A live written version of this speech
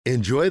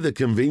Enjoy the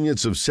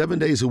convenience of 7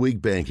 days a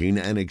week banking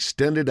and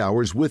extended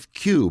hours with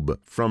Cube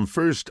from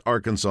First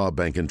Arkansas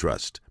Bank and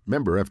Trust.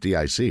 Member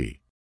FDIC.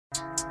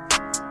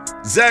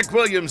 Zach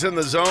Williams in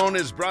the Zone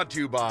is brought to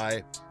you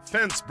by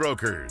Fence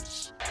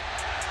Brokers.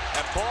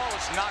 That ball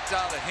is knocked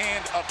out of the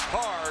hand of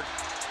Card,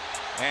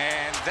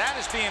 and that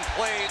is being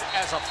played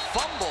as a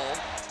fumble.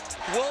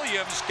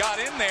 Williams got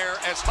in there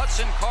as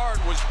Hudson Card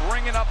was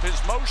bringing up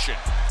his motion.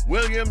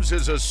 Williams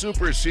is a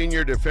super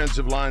senior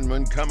defensive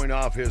lineman coming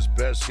off his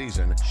best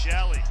season.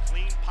 Shelley,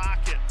 clean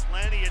pocket,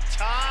 plenty of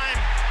time,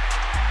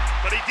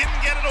 but he didn't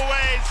get it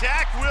away.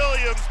 Zach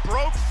Williams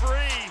broke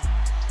free,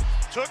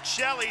 took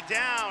Shelley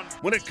down.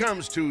 When it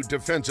comes to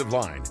defensive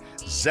line,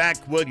 Zach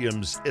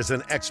Williams is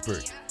an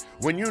expert.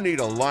 When you need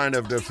a line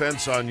of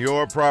defense on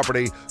your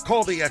property,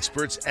 call the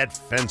experts at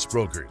Fence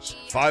Brokers,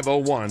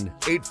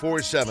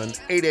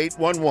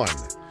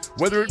 501-847-8811.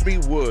 Whether it be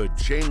wood,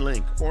 chain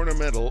link,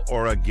 ornamental,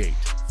 or a gate,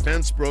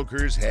 Fence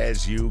Brokers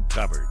has you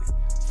covered.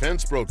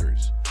 Fence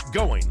Brokers,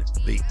 going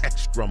the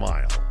extra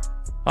mile.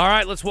 All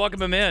right, let's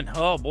welcome him in.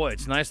 Oh, boy,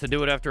 it's nice to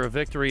do it after a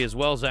victory as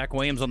well. Zach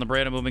Williams on the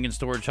Brandon Moving and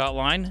Storage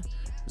Hotline.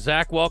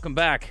 Zach, welcome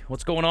back.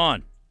 What's going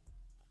on?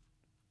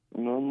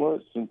 Not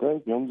much, and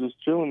thank you. I'm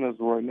just chilling as of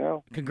right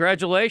now.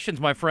 Congratulations,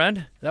 my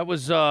friend. That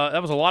was a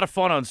lot of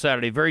fun on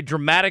Saturday. Very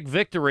dramatic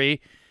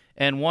victory,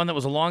 and one that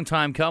was a long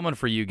time coming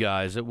for you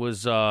guys. It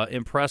was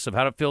impressive.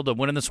 How'd it feel to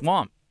win in the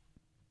Swamp?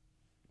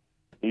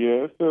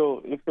 Yeah, it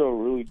felt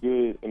really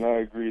good, and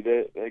I agree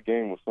that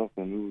game was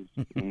something. It was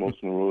an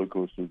emotional roller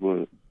coaster,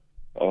 but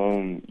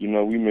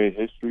we made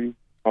history.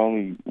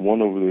 Finally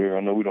won over there. I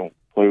know we don't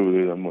play over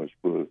there that much,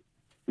 but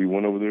we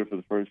won over there for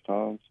the first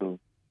time, so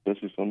that's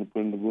just something to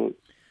put in the book.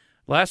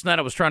 Last night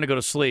I was trying to go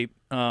to sleep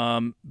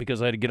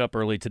because I had to get up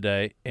early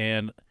today,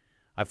 and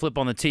I flip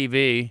on the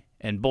TV,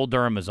 and Bull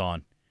Durham is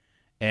on.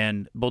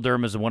 And Bull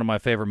Durham is one of my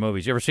favorite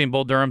movies. You ever seen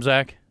Bull Durham,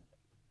 Zach?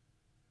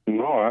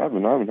 No, I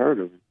haven't. I haven't heard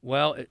of it.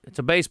 Well, it's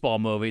a baseball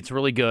movie. It's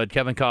really good.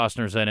 Kevin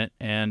Costner's in it,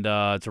 and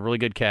it's a really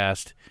good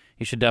cast.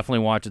 You should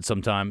definitely watch it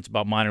sometime. It's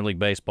about minor league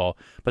baseball.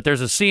 But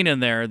there's a scene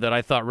in there that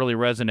I thought really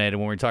resonated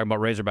when we were talking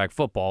about Razorback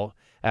football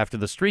after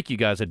the streak you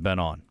guys had been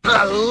on.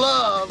 I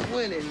love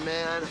winning,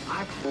 man.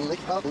 I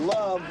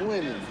love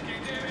winning.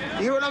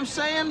 You hear what I'm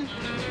saying?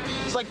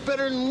 It's like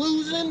better than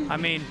losing. I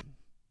mean,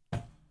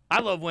 I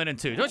love winning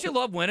too. Don't you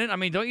love winning? I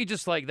mean, don't you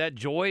just like that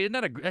joy? Isn't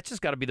that that's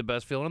just got to be the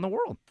best feeling in the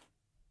world?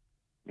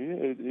 Yeah,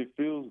 it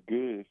feels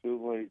good. It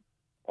feels like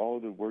all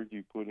the work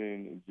you put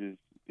in, it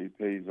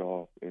pays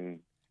off, and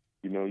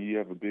you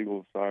have a big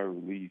old sigh of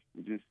relief.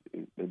 It's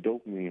the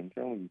dopamine. I'm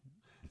telling you.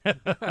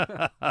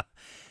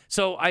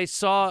 So I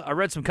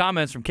read some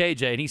comments from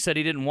KJ, and he said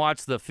he didn't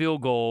watch the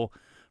field goal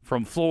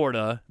from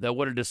Florida that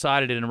would have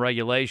decided it in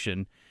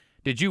regulation.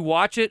 Did you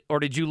watch it, or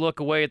did you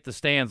look away at the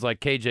stands like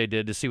KJ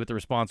did to see what the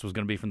response was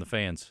going to be from the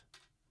fans?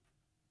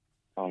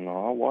 I don't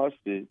know. I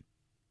watched it,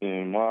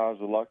 and my eyes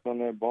were locked on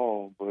that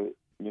ball, but,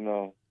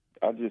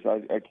 I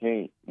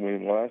can't.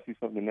 When I see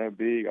something that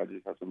big, I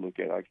just have to look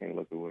at it. I can't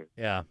look away.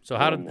 Yeah. So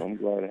I'm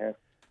glad it happened.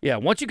 Yeah.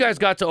 Once you guys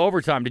got to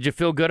overtime, did you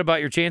feel good about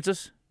your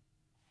chances?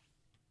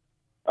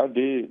 I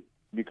did,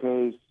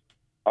 because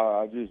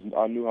I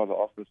knew how the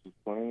offense was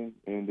playing,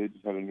 and they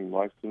just had a new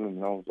life to them,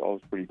 and I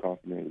was pretty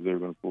confident that they were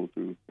going to pull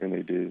through, and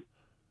they did.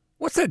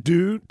 What's that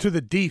do to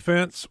the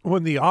defense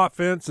when the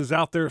offense is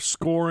out there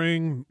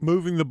scoring,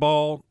 moving the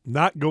ball,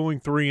 not going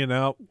 3 and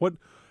out?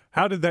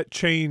 How did that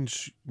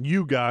change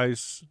you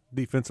guys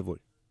defensively?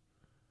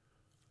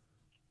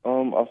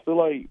 I feel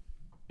like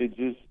it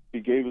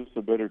gave us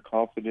a better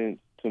confidence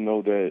to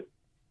know that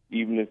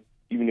even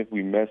if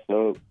we mess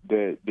up,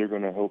 that they're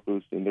going to help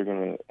us and they're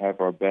going to have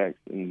our backs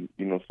and,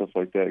 stuff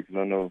like that. Because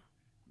I know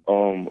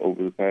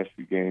over the past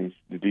few games,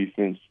 the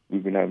defense,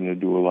 we've been having to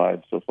do a lot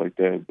and stuff like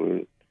that.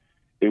 But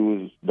it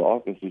was the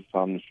offense's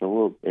time to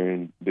show up,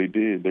 and they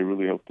did. They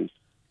really helped us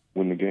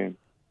win the game.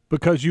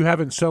 Because you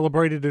haven't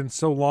celebrated in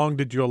so long,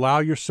 did you allow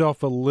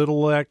yourself a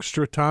little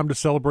extra time to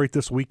celebrate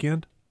this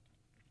weekend?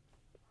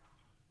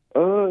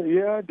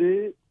 Yeah, I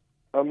did.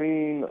 I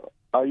mean,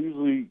 I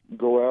usually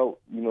go out,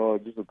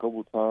 just a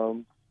couple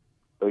times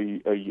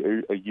a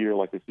year,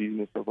 like a season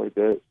and stuff like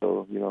that.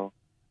 So,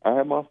 I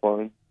had my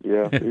fun.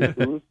 Yeah, it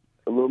was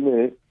a little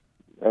minute.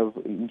 I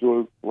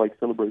enjoyed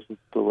celebrations and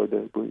stuff like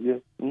that. But yeah.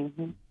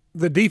 Mm-hmm.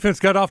 The defense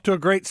got off to a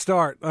great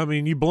start. I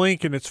mean, you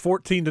blink and it's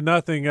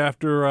 14-0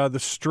 after the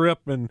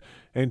strip and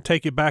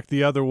take it back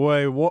the other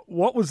way.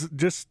 What was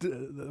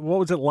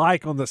it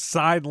like on the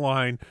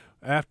sideline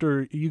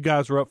after you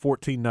guys were up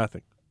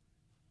 14-0?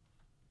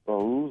 Oh,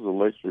 it was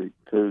electric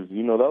because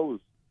that was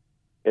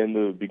in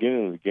the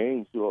beginning of the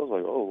game too. I was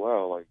like, oh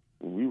wow,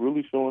 we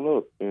really showing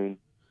up, and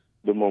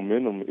the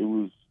momentum it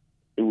was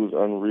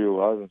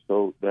unreal. I haven't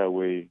felt that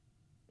way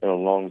in a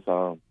long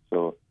time.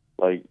 So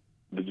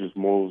the just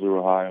morals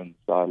were high on the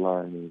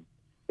sideline, and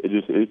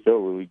it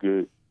felt really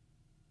good.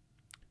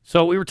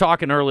 So we were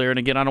talking earlier, and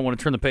again, I don't want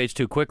to turn the page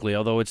too quickly,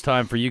 although it's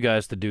time for you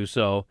guys to do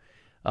so,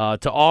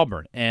 to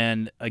Auburn.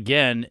 And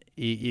again,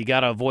 you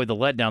got to avoid the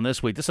letdown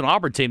this week. This is an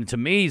Auburn team, to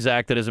me,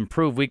 Zach, that has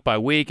improved week by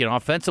week, and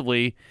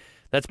offensively,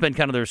 that's been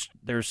kind of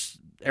their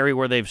area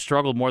where they've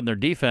struggled more than their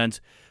defense,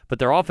 but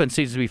their offense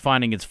seems to be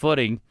finding its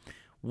footing.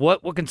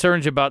 What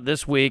concerns you about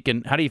this week,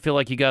 and how do you feel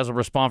like you guys will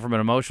respond from an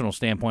emotional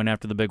standpoint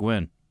after the big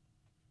win?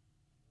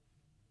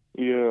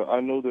 Yeah,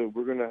 I know that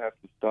we're gonna have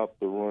to stop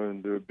the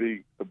run. They're a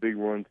big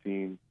run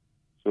team,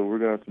 so we're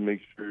gonna have to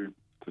make sure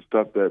to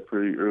stop that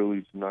pretty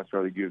early to not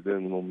try to give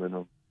them the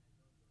momentum.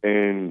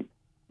 And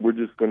we're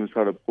just gonna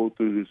try to pull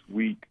through this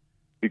week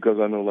because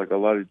I know like a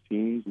lot of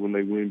teams when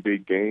they win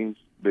big games,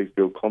 they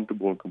feel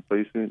comfortable and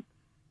complacent.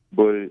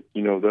 But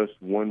that's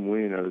one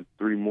win out of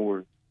 3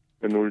 more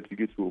in order to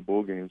get to a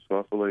bowl game. So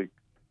I feel like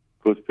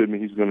Coach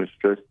Pittman, he's gonna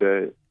stress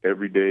that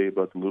every day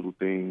about the little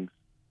things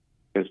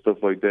and stuff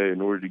like that in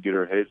order to get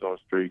our heads on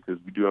straight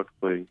because we do have to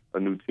play a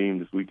new team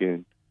this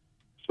weekend.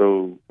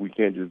 So we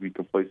can't just be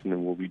complacent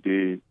in what we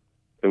did,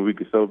 and we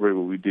can celebrate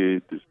what we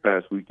did this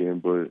past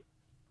weekend, but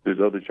there's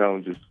other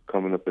challenges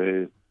coming up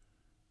ahead.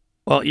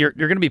 Well, you're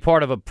going to be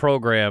part of a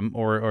program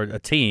or a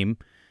team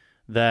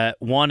that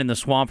won in the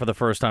Swamp for the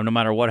first time no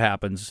matter what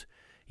happens.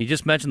 You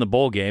just mentioned the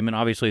bowl game, and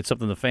obviously it's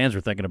something the fans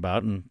are thinking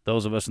about and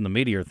those of us in the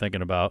media are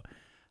thinking about.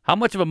 How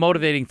much of a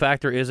motivating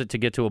factor is it to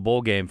get to a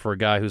bowl game for a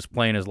guy who's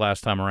playing his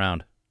last time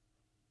around?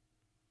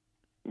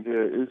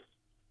 Yeah,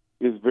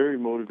 it's very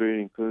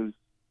motivating because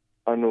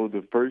I know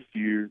the first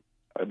year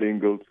I didn't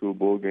go to a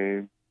bowl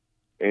game,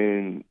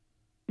 and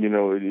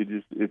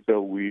it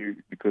felt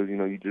weird because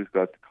you just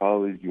got to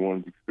college, you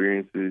wanted to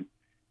experience it,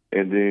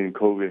 and then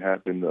COVID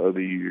happened the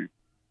other year.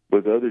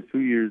 But the other 2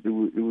 years, it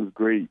was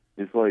great.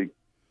 It's like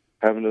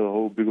having a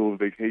whole big old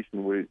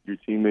vacation with your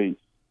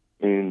teammates,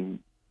 and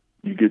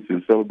you get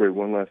to celebrate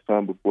one last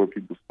time before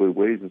people split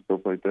ways and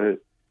stuff like that.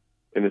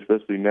 And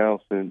especially now,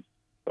 since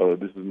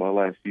this is my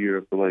last year,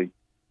 I feel like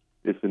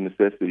it's a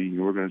necessity, and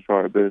we're going to try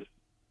our best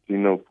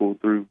to, pull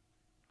through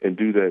and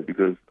do that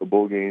because a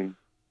bowl game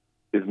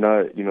is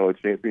not, a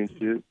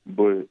championship,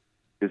 but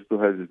it still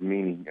has its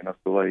meaning, and I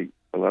feel like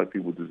a lot of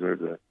people deserve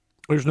that.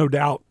 There's no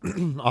doubt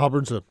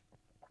Auburn's a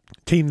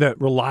team that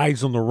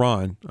relies on the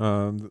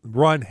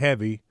run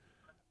heavy.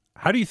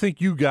 How do you think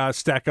you guys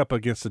stack up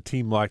against a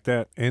team like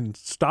that and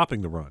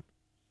stopping the run?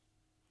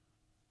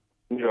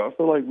 Yeah, I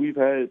feel like we've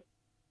had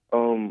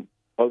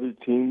other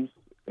teams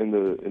in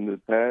the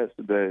past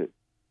that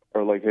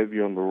are like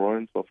heavy on the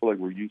run, so I feel like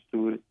we're used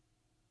to it.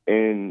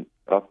 And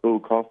I feel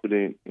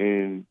confident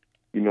in,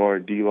 our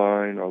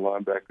D-line, our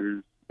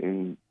linebackers,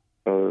 and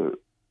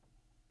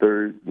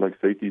third, like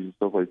safeties and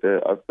stuff like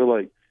that. I feel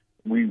like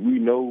we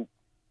know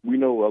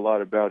a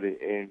lot about it,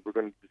 and we're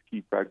going to just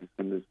keep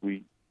practicing this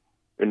week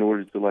in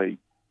order to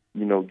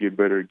get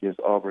better against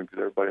Auburn because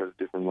everybody has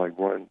a different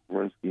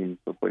run scheme and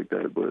stuff like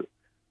that. But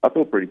I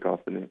feel pretty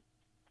confident.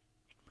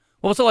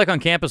 What's it like on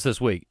campus this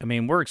week? I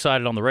mean, we're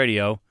excited on the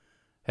radio.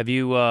 Have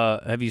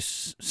you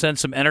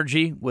sensed some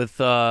energy with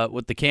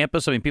the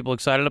campus? I mean, people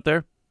excited up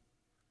there?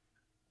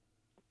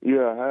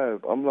 Yeah, I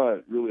have. I'm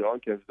not really on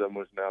campus that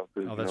much now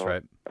because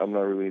right. I'm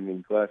not really in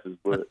any classes.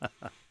 But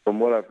from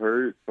what I've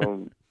heard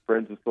from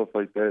friends and stuff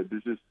like that,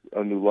 there's just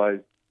a new life,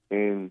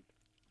 and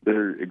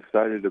they're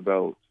excited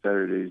about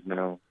Saturdays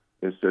now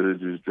instead of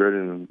just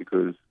dreading them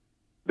because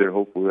they're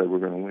hopeful that we're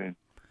going to win.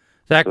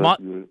 Zach,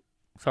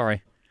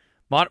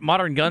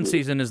 Modern gun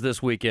season is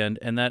this weekend,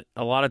 and that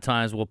a lot of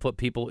times will put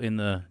people in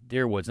the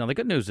deer woods. Now, the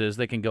good news is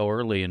they can go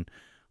early and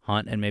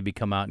hunt and maybe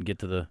come out and get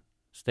to the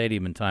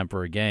stadium in time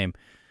for a game.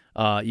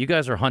 You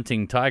guys are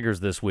hunting tigers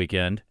this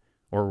weekend,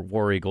 or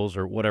war eagles,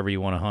 or whatever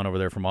you want to hunt over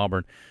there from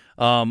Auburn.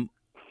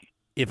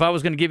 If I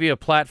was going to give you a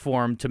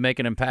platform to make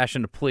an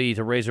impassioned plea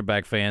to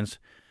Razorback fans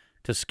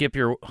to skip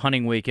your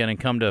hunting weekend and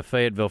come to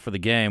Fayetteville for the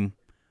game,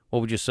 what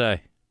would you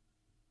say?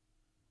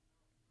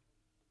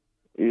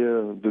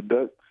 Yeah, the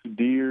ducks,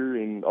 deer,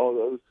 and all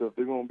the other stuff,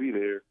 they're going to be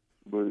there.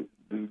 But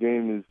this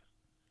game is,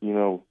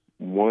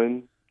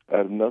 one out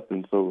of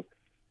nothing. So,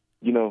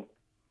 you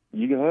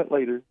can hunt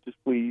later. Just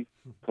please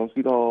come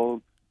see the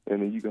hogs,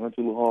 and then you can hunt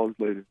your little hogs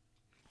later.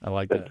 I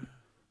like that.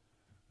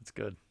 That's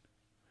good.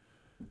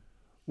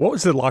 What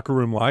was the locker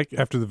room like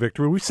after the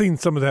victory? We've seen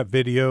some of that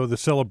video, the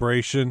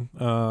celebration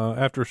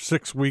after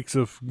 6 weeks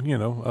of,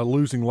 a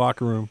losing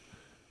locker room.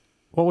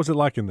 What was it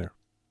like in there?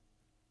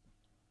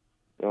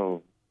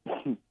 Oh,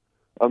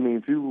 I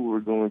mean, people were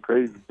going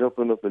crazy,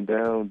 jumping up and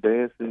down,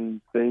 dancing,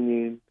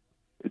 singing.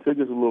 It took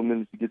us a little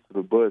minute to get to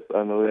the bus.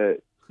 I know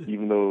that,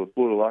 even though the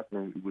Florida locker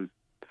room was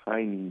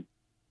tiny,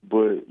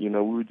 but, we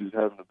were just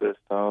having the best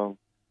time.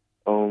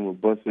 A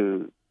bunch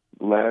of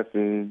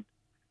laughing,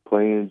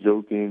 playing,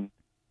 joking.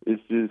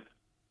 It's just,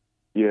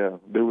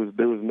 there was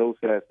no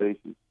sad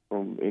faces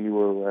from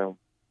anywhere around.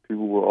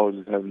 People were all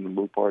just having a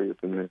little party up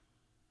in there.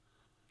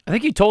 I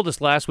think you told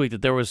us last week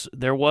that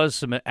there was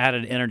some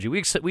added energy.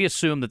 We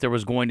assumed that there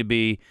was going to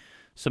be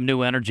some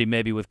new energy,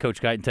 maybe with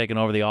Coach Guyton taking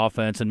over the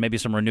offense and maybe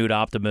some renewed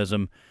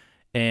optimism.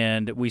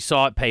 And we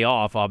saw it pay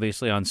off,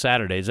 obviously, on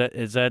Saturday. Is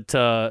that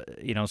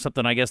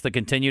something, I guess, that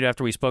continued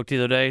after we spoke to you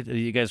the other day?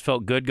 You guys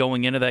felt good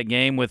going into that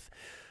game with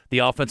the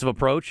offensive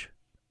approach?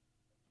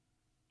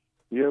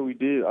 Yeah, we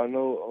did. I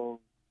know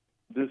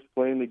just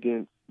playing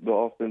against the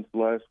offense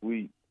last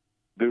week,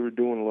 they were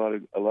doing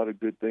a lot of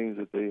good things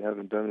that they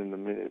haven't done in a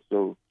minute.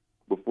 So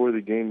before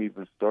the game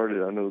even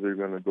started, I know they're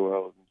going to go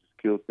out and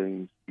just kill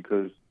things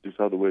because just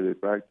how the way they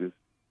practice.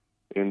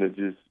 And it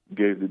just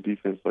gave the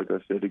defense, like I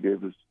said, it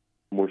gave us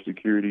more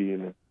security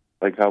and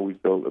like how we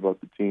felt about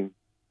the team.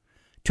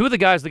 Two of the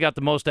guys that got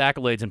the most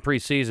accolades in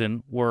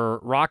preseason were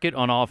Rocket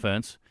on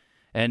offense,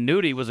 and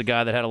Nudie was a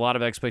guy that had a lot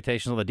of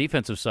expectations on the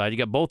defensive side. You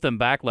got both them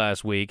back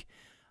last week.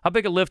 How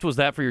big a lift was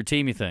that for your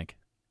team, you think?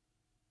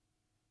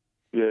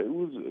 Yeah, it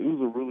was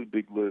a really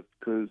big lift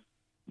because,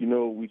 you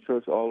know, we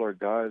trust all our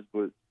guys,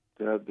 but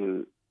to have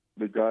the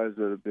guys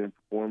that have been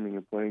performing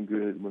and playing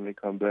good when they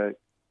come back,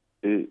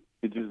 it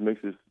just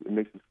makes us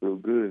feel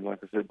good. And like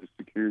I said, the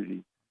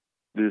security,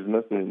 there's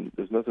nothing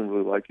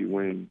really like it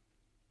when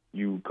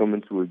you come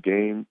into a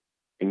game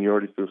and you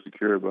already feel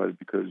secure about it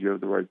because you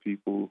have the right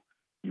people,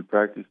 you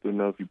practiced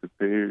enough, you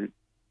prepared.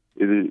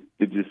 It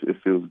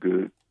feels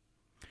good.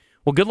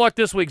 Well, good luck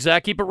this week,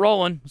 Zach. Keep it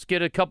rolling. Let's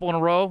get a couple in a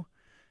row.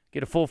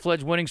 Get a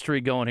full-fledged winning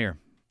streak going here.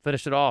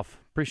 Finish it off.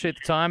 Appreciate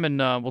the time, and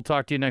we'll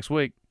talk to you next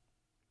week.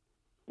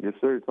 Yes,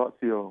 sir. Talk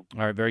to y'all.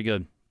 All right, very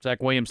good.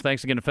 Zach Williams,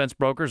 thanks again to Fence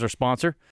Brokers, our sponsor.